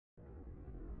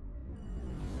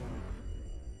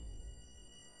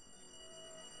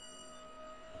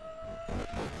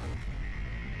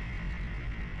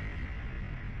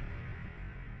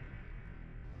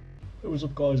Hey, what's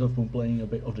up guys, I've been playing a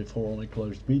bit of the For Honor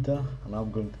closed beta and I'm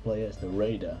going to play as the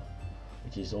Raider,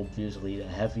 which is obviously the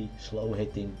heavy, slow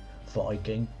hitting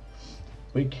Viking.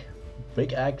 Big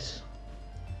axe.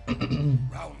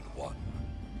 Round one.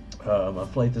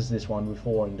 I've played as this one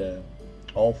before in the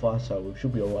alpha, so it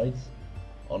should be alright.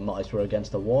 Oh nice, we're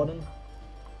against the warden.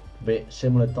 Bit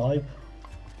similar type.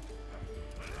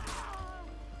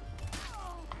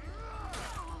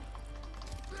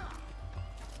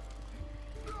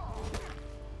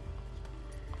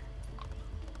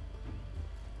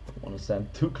 Want to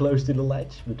stand too close to the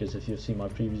ledge, because if you've seen my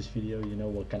previous video you know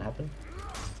what can happen.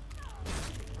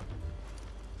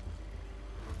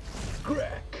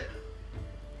 Crack!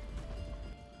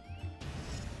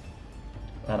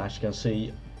 And as you can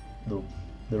see,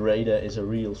 the Raider is a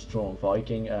real strong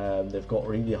Viking. They've got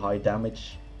really high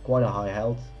damage, quite a high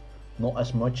health, not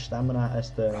as much stamina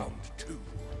as the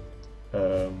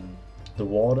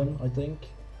Warden, I think,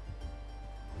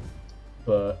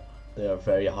 but they are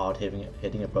very hard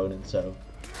hitting opponents, so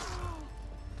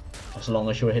as long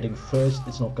as you're hitting first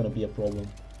it's not going to be a problem.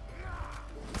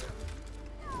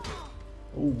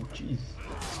 Oh jeez.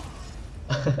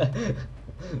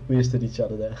 We just hit each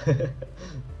other there.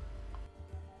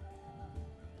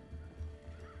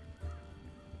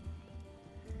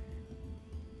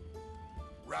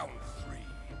 Round three.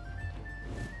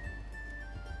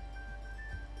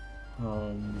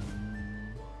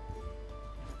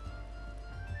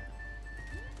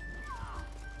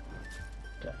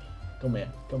 Okay, come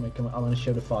here, I want to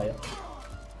show the fire.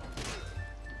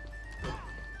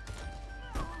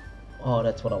 Oh,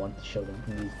 that's what I want to show them,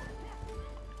 indeed.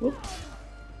 Whoop.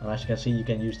 And as you can see, you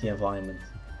can use the environment,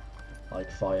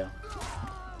 like fire.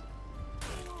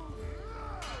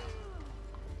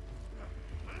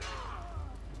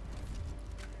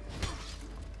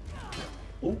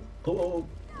 Oh, oh.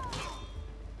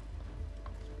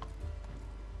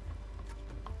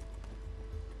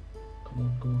 Come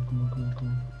on.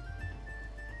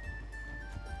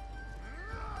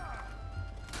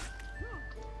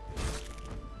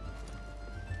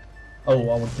 Oh,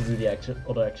 I want to do the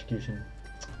other execution.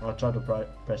 I tried to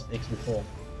press X before,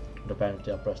 but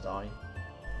apparently I pressed I.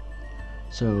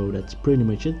 So that's pretty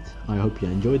much it. I hope you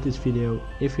enjoyed this video.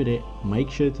 If you did, make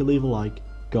sure to leave a like,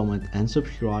 comment and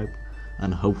subscribe,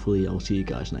 and hopefully I'll see you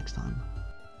guys next time.